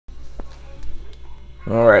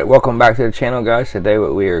Alright, welcome back to the channel, guys. Today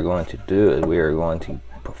what we are going to do is we are going to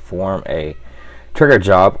perform a trigger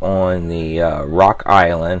job on the Rock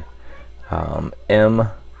Island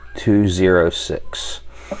M206.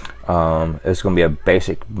 It's going to be a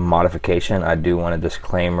basic modification. I do want a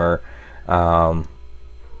disclaimer.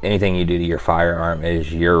 Anything you do to your firearm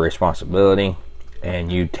is your responsibility,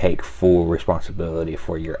 and you take full responsibility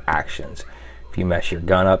for your actions. If you mess your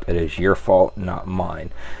gun up, it is your fault, not mine.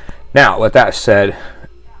 Now, with that said,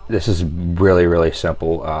 this is really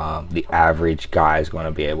simple. The average guy is going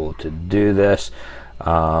to be able to do this.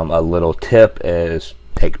 A little tip is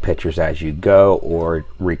take pictures as you go, or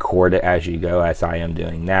record it as you go, as I am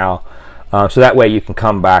doing now. So that way you can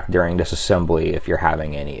come back during disassembly if you're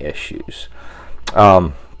having any issues.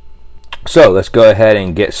 So let's go ahead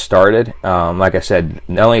and get started. Like I said,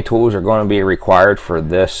 the only tools are going to be required for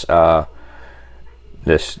this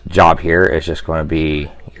this job here is just going to be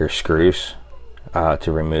your screws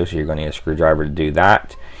to remove. So you're going to need a screwdriver to do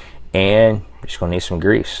that, and you're just going to need some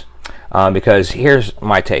grease, because here's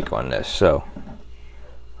my take on this. So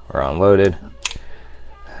we're unloaded.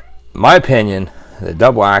 My opinion, the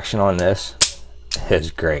double action on this is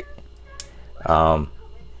great.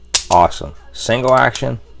 Awesome. Single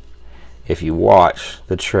action, if you watch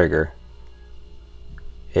the trigger,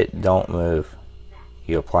 it don't move.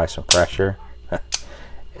 You apply some pressure.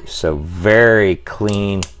 So very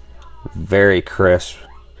clean, very crisp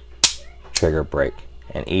trigger break.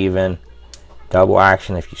 And even double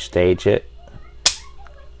action, if you stage it,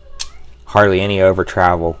 hardly any over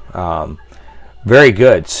travel. Very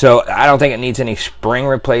good. So I don't think it needs any spring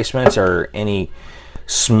replacements or any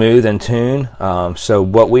smooth and tune. So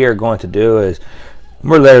what we are going to do is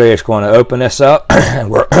we're literally just going to open this up and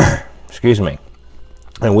we're excuse me,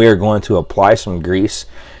 and we are going to apply some grease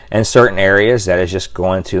in certain areas that is just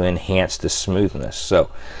going to enhance the smoothness.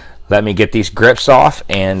 So let me get these grips off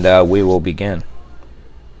and we will begin.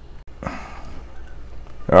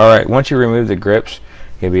 Alright, once you remove the grips,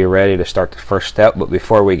 you'll be ready to start the first step. But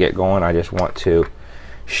before we get going, I just want to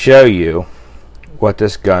show you what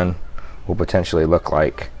this gun will potentially look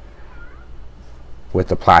like with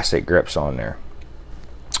the plastic grips on there.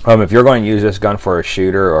 If you're going to use this gun for a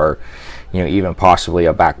shooter, or even possibly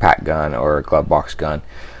a backpack gun or a glove box gun,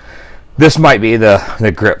 this might be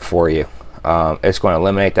the grip for you. It's going to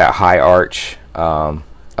eliminate that high arch,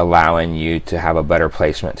 allowing you to have a better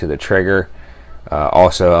placement to the trigger,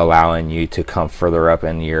 also allowing you to come further up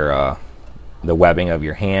in your the webbing of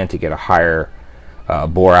your hand to get a higher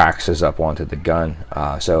bore axis up onto the gun.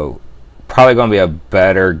 So probably going to be a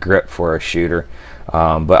better grip for a shooter,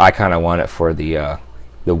 but I kind of want it for the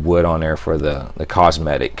wood on there for the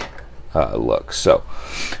cosmetic look. So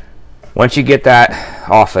once you get that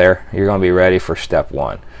off there, you're going to be ready for step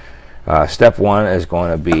one. Step one is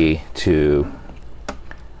going to be to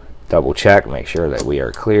double check, make sure that we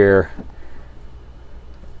are clear.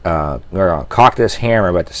 We're going to cock this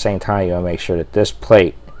hammer, but at the same time you want to make sure that this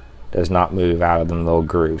plate does not move out of them little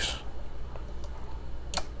grooves,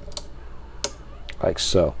 like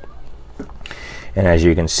so. And as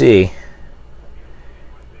you can see,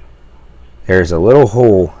 there's a little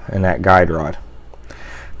hole in that guide rod.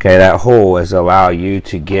 Okay, that hole is allow you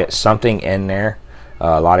to get something in there.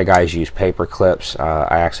 A lot of guys use paper clips.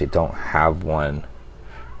 I actually don't have one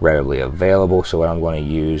readily available, so what I'm going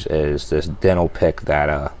to use is this dental pick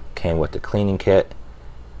that came with the cleaning kit,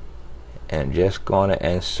 and just going to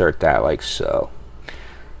insert that like so.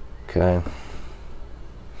 Okay.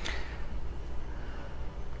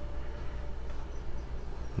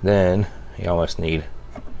 Then you almost need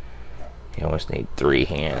 3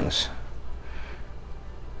 hands.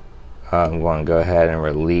 I'm going to go ahead and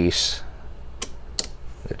release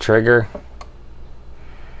the trigger,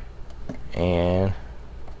 and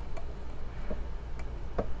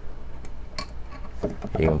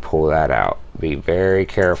you can pull that out. Be very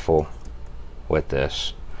careful with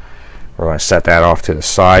this. We're going to set that off to the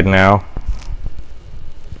side now.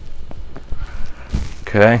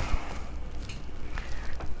 Okay.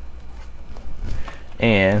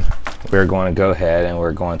 And we're going to go ahead and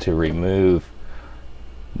we're going to remove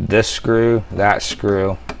this screw, that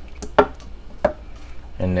screw,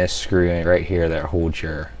 and this screw right here that holds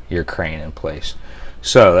your crane in place.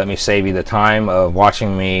 So let me save you the time of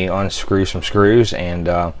watching me unscrew some screws, and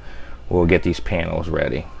we'll get these panels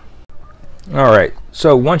ready. Alright,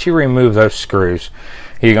 so once you remove those screws,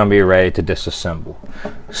 you're going to be ready to disassemble.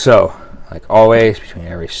 So like always, between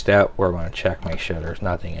every step, we're going to check, make sure there's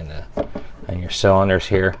nothing in your cylinders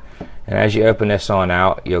here. And as you open this on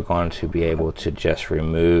out, you're going to be able to just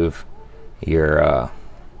remove your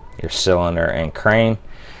cylinder and crane.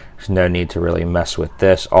 There's no need to really mess with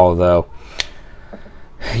this, although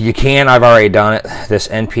You can, I've already done it, this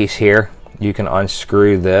end piece here, you can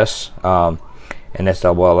unscrew this, and this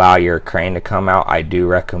will allow your crane to come out. I do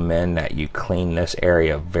recommend that you clean this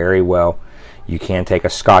area very well. You can take a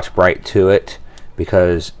Scotch-Brite to it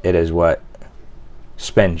because it is what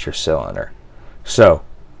spins your cylinder. So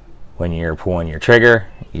when you're pulling your trigger,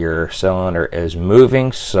 your cylinder is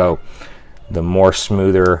moving, so the more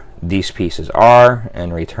smoother these pieces are,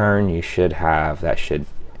 in return you should have, that should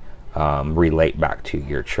relate back to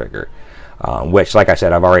your trigger, which, like I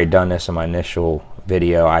said, I've already done this in my initial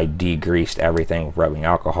video. I degreased everything with rubbing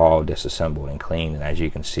alcohol, disassembled and cleaned, and as you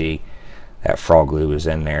can see, that Froglube is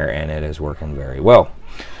in there and it is working very well.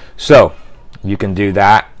 So you can do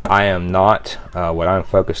that. I am not, what I'm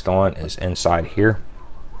focused on is inside here.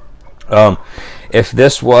 If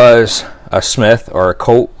this was a Smith or a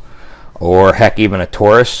Colt, or heck, even a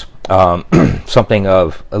Taurus, something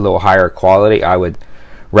of a little higher quality, I would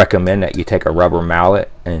recommend that you take a rubber mallet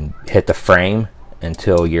and hit the frame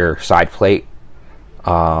until your side plate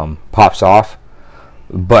pops off.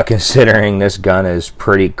 But considering this gun is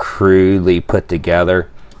pretty crudely put together,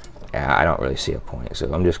 I don't really see a point.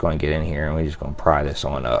 So I'm just going to get in here and we're just going to pry this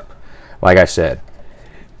on up. Like I said,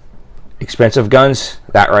 expensive guns,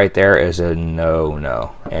 that right there is a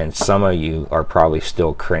no-no. And some of you are probably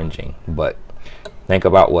still cringing, but think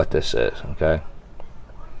about what this is, okay?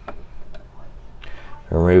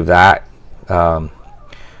 Remove that.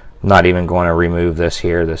 Not even going to remove this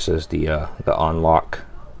here. This is the unlock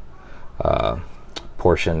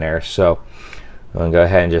portion there. So I'm going to go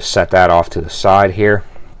ahead and just set that off to the side here.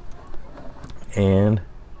 And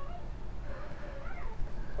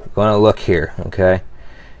I'm going to look here, okay?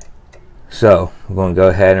 So I'm going to go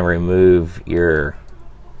ahead and remove your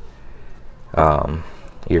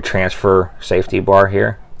transfer safety bar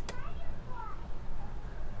here.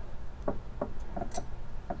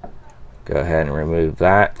 Go ahead and remove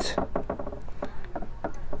that,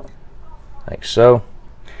 like so.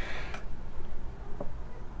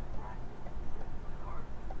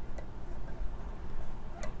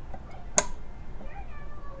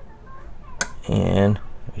 And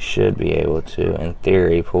we should be able to, in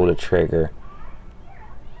theory, pull the trigger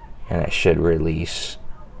and it should release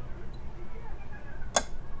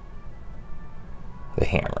the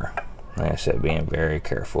hammer. Like I said, being very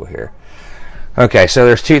careful here. Okay, so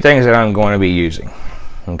there's two things that I'm going to be using.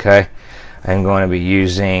 Okay, I'm going to be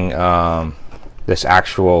using this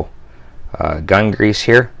actual gun grease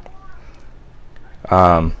here.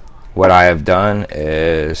 What I have done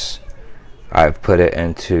is I've put it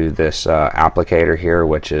into this applicator here,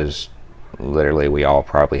 which is literally, we all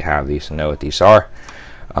probably have these and know what these are.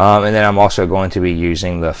 And then I'm also going to be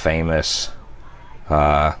using the famous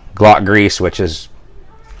Glock grease, which is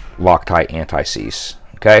Loctite anti-seize.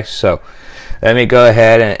 Okay, so let me go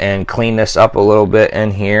ahead and clean this up a little bit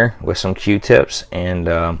in here with some Q-tips, and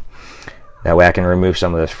that way I can remove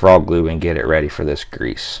some of this Froglube and get it ready for this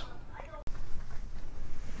grease.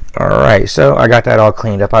 Alright, so I got that all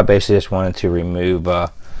cleaned up. I basically just wanted to remove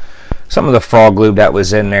some of the Froglube that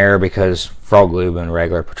was in there, because Froglube and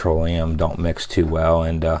regular petroleum don't mix too well,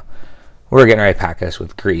 and we're getting ready to pack this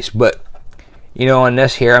with grease. But you know, on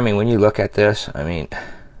this here, I mean, when you look at this, I mean,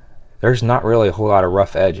 there's not really a whole lot of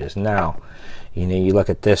rough edges. Now, you know, you look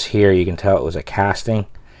at this here, you can tell it was a casting,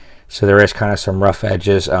 so there is kind of some rough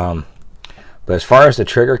edges. But as far as the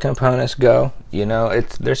trigger components go, you know,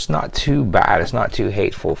 it's not too bad. It's not too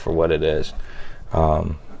hateful for what it is.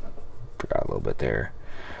 Forgot a little bit there.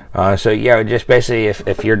 So yeah, just basically,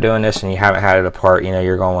 if you're doing this and you haven't had it apart, you know,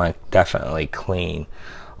 you're going to definitely clean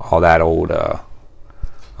all that old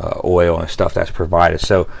oil and stuff that's provided.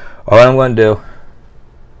 So all I'm going to do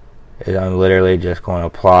is I'm literally just going to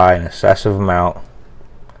apply an excessive amount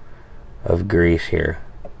of grease here.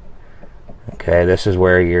 Okay, this is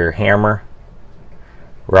where your hammer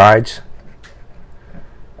rides.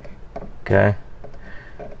 Okay,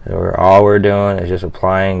 so all we're doing is just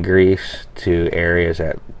applying grease to areas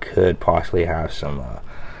that could possibly have some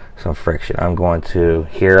friction. I'm going to,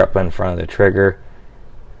 here up in front of the trigger,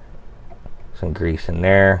 some grease in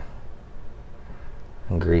there,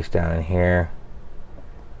 and grease down in here.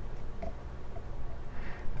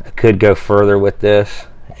 I could go further with this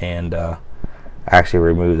and actually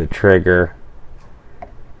remove the trigger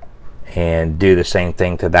and do the same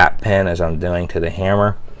thing to that pin as I'm doing to the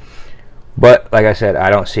hammer. But like I said, I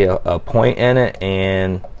don't see a point in it,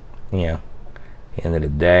 and you know, at the end of the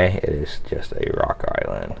day, it is just a Rock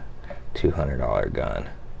Island $200 gun.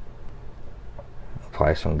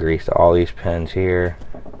 Apply some grease to all these pins here.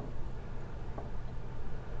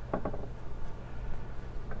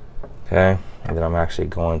 Okay, and then I'm actually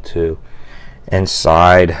going to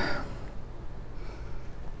inside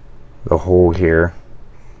the hole here.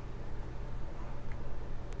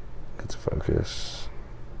 Let's focus.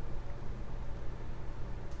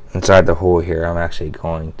 Inside the hole here, I'm actually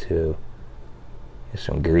going to get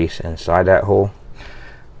some grease inside that hole.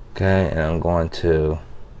 Okay, and I'm going to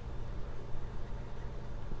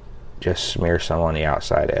just smear some on the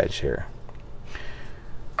outside edge here.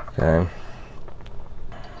 Okay.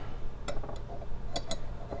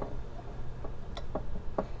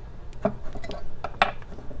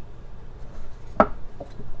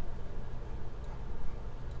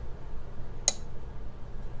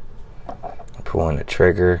 Pulling the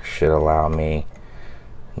trigger should allow me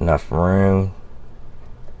enough room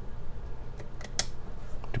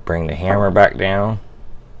to bring the hammer back down.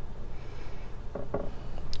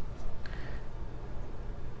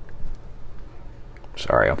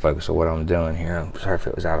 Sorry, I'm focused on what I'm doing here. I'm sorry if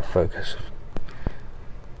it was out of focus.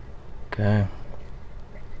 Okay.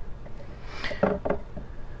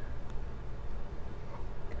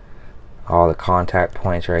 All the contact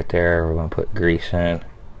points right there, we're going to put grease in.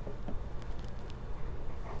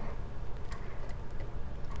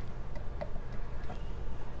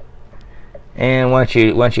 And once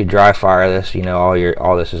you dry fire this, you know,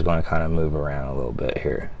 all this is going to kind of move around a little bit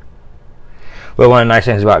here. But one of the nice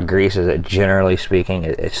things about grease is that, generally speaking,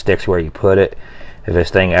 it sticks where you put it. If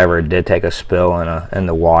this thing ever did take a spill in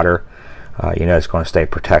the water, you know, it's going to stay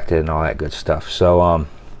protected and all that good stuff. So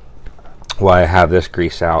while I have this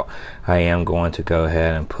grease out, I am going to go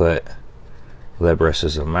ahead and put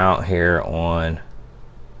Libris's amount here on,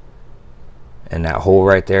 and that hole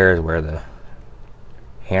right there is where the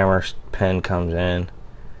hammer pin comes in.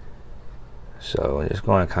 So I'm just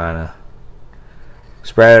going to kind of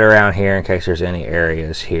spread it around here in case there's any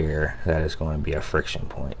areas here that is going to be a friction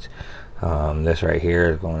point. This right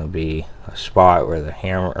here is going to be a spot where the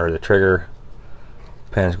hammer or the trigger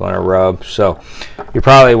pin is going to rub. So you're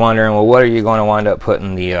probably wondering, well, what are you going to wind up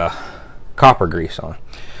putting the copper grease on?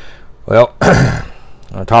 Well,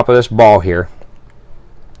 on top of this ball here,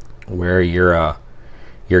 where your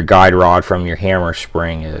guide rod from your hammer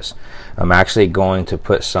spring is, I'm actually going to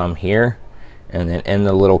put some here, and then in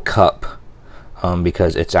the little cup,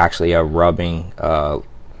 because it's actually a rubbing,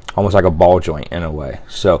 almost like a ball joint in a way.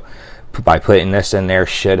 So by putting this in there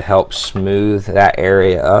should help smooth that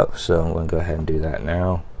area up. So I'm going to go ahead and do that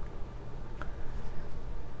now.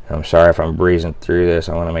 I'm sorry if I'm breezing through this.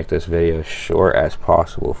 I want to make this video as short as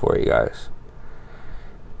possible for you guys.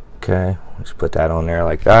 Okay, let's put that on there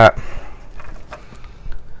like that.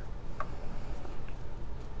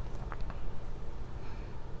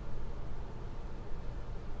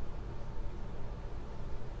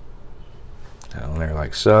 On there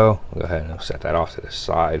like so. We'll go ahead and set that off to the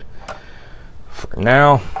side for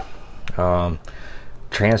now.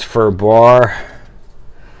 Transfer bar,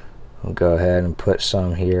 we'll go ahead and put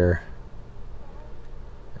some here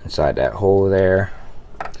inside that hole there.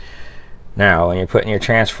 Now when you're putting your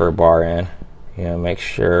transfer bar in, you know, make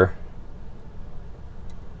sure,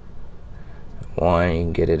 one, you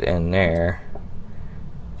can get it in there.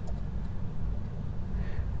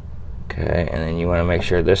 Okay, and then you want to make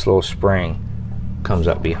sure this little spring comes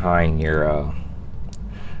up behind your I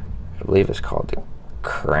believe it's called the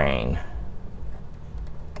crane.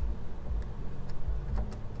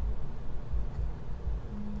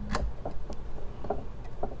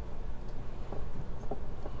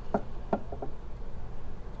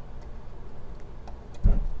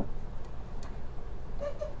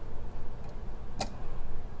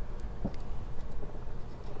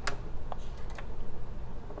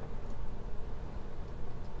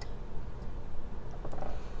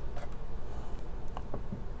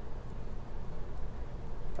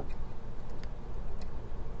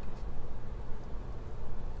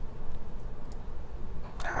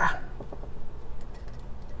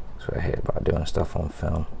 That's what I hate about doing stuff on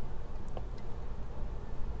film.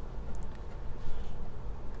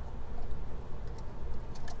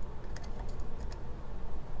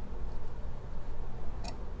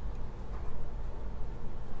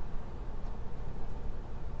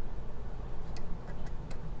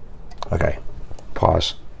 Okay,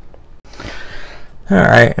 pause.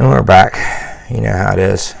 Alright, and we're back. You know how it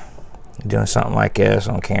is. Doing something like this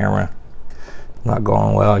on camera, not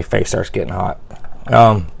going well, your face starts getting hot.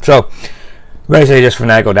 So basically just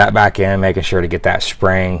finagle that back in, making sure to get that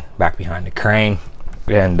spring back behind the crane.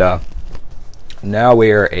 And now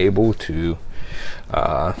we are able to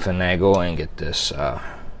finagle and get this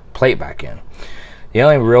plate back in. The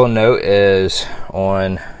only real note is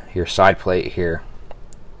on your side plate here.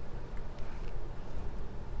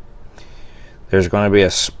 There's going to be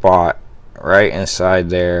a spot right inside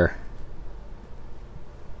there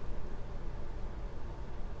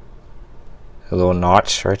a little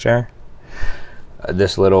notch right there.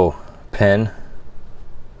 This little pin.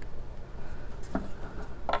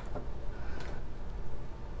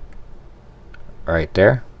 Right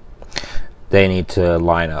there. They need to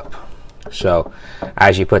line up. So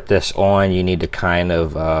as you put this on, you need to kind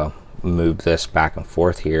of move this back and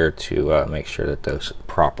forth here to make sure that those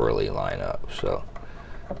properly line up. So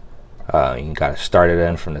you got to start it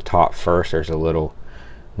in from the top first. There's a little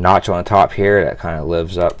notch on the top here that kind of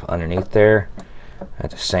lives up underneath there.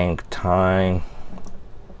 At the same time,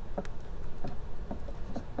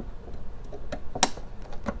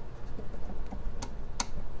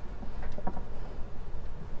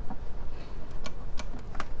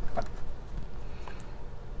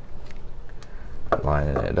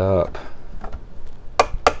 lining it up.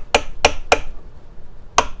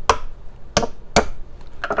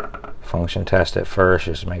 Function test it first,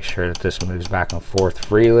 just make sure that this moves back and forth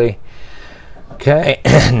freely. Okay,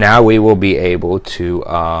 now we will be able to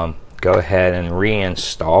go ahead and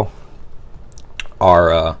reinstall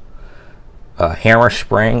our hammer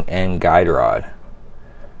spring and guide rod.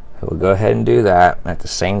 So we'll go ahead and do that. At the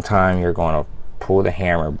same time, you're going to pull the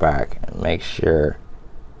hammer back and make sure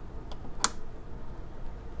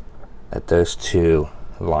that those two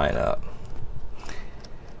line up.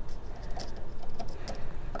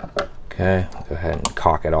 Okay, go ahead and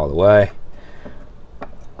cock it all the way.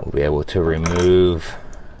 We'll be able to remove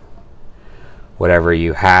whatever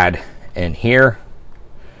you had in here,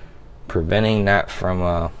 preventing that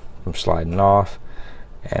from sliding off.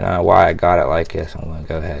 And why I got it like this, I'm going to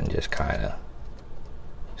go ahead and just kind of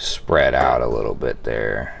spread out a little bit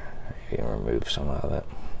there. You can remove some of it.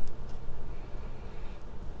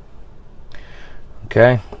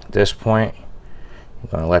 Okay, at this point, I'm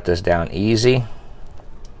going to let this down easy,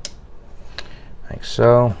 like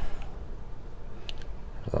so.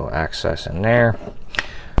 A little access in there.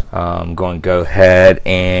 I'm going to go ahead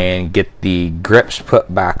and get the grips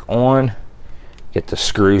put back on, get the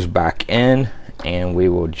screws back in, and we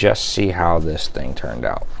will just see how this thing turned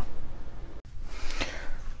out.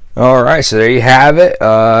 Alright, so there you have it.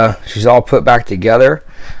 She's all put back together.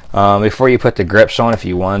 Before you put the grips on, if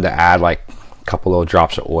you wanted to add like a couple little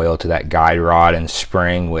drops of oil to that guide rod and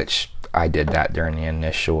spring, which I did that during the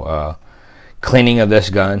initial cleaning of this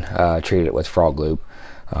gun, treated it with Froglube.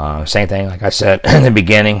 Same thing, like I said in the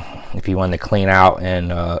beginning, if you wanted to clean out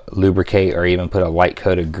and lubricate or even put a light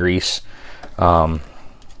coat of grease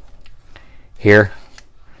here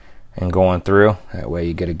and going through, that way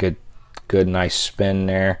you get a good nice spin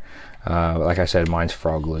there. Like I said, mine's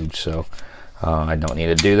Froglube, so I don't need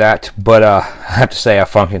to do that. But I have to say, I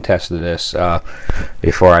function tested this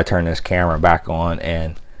before I turn this camera back on,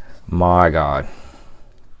 and my God.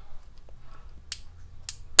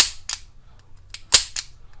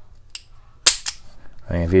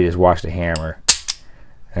 I mean, if you just watch the hammer,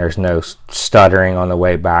 there's no stuttering on the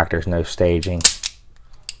way back, there's no staging.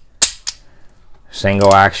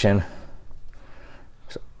 Single action.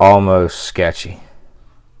 It's almost sketchy.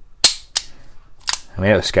 I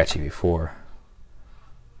mean, it was sketchy before.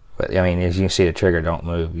 But, I mean, as you can see, the trigger don't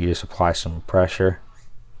move. You just apply some pressure,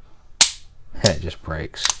 and it just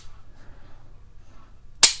breaks.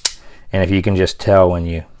 And if you can just tell when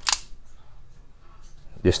you,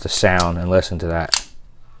 just the sound and listen to that.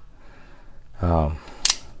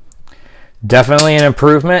 Definitely an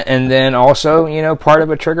improvement. And then also, you know, part of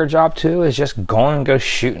a trigger job too is just going and go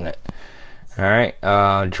shooting it. All right,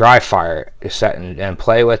 dry fire is set and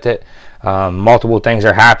play with it. Multiple things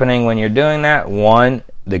are happening when you're doing that. One,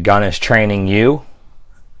 the gun is training you.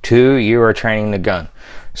 Two, you are training the gun.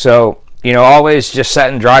 So, you know, always just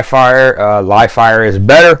setting dry fire. Live fire is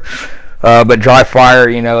better, but dry fire,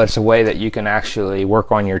 you know, it's a way that you can actually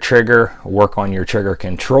work on your trigger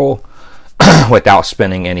control without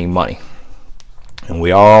spending any money. And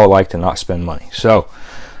we all like to not spend money. So,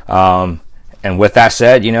 and with that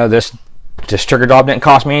said, you know, this trigger job didn't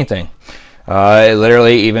cost me anything. It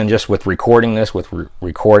literally, even just with recording this,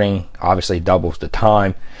 recording obviously doubles the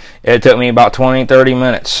time. It took me about 20-30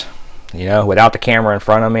 minutes. You know, without the camera in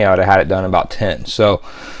front of me, I would have had it done in about 10. So,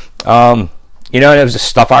 you know, it was the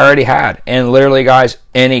stuff I already had. And literally, guys,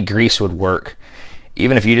 any grease would work.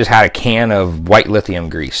 Even if you just had a can of white lithium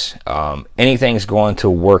grease, anything's going to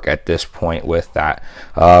work at this point with that.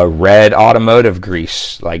 Red automotive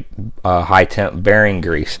grease, like high temp bearing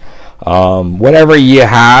grease. Whatever you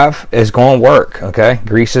have is going to work, okay?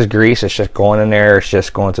 Grease is grease. It's just going in there. It's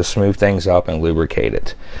just going to smooth things up and lubricate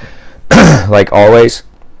it. Like always,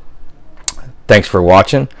 thanks for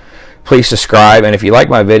watching. Please subscribe, and if you like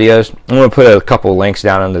my videos, I'm going to put a couple links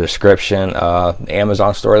down in the description. The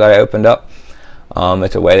Amazon store that I opened up.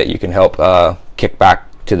 It's a way that you can help kick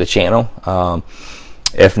back to the channel.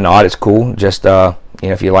 If not, it's cool. Just you know,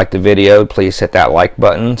 if you like the video, please hit that like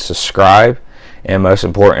button, subscribe, and most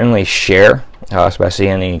importantly, share, especially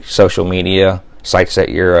any social media sites that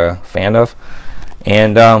you're a fan of.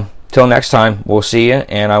 And till next time, we'll see you.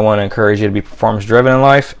 And I want to encourage you to be performance driven in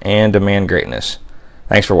life and demand greatness.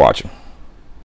 Thanks for watching.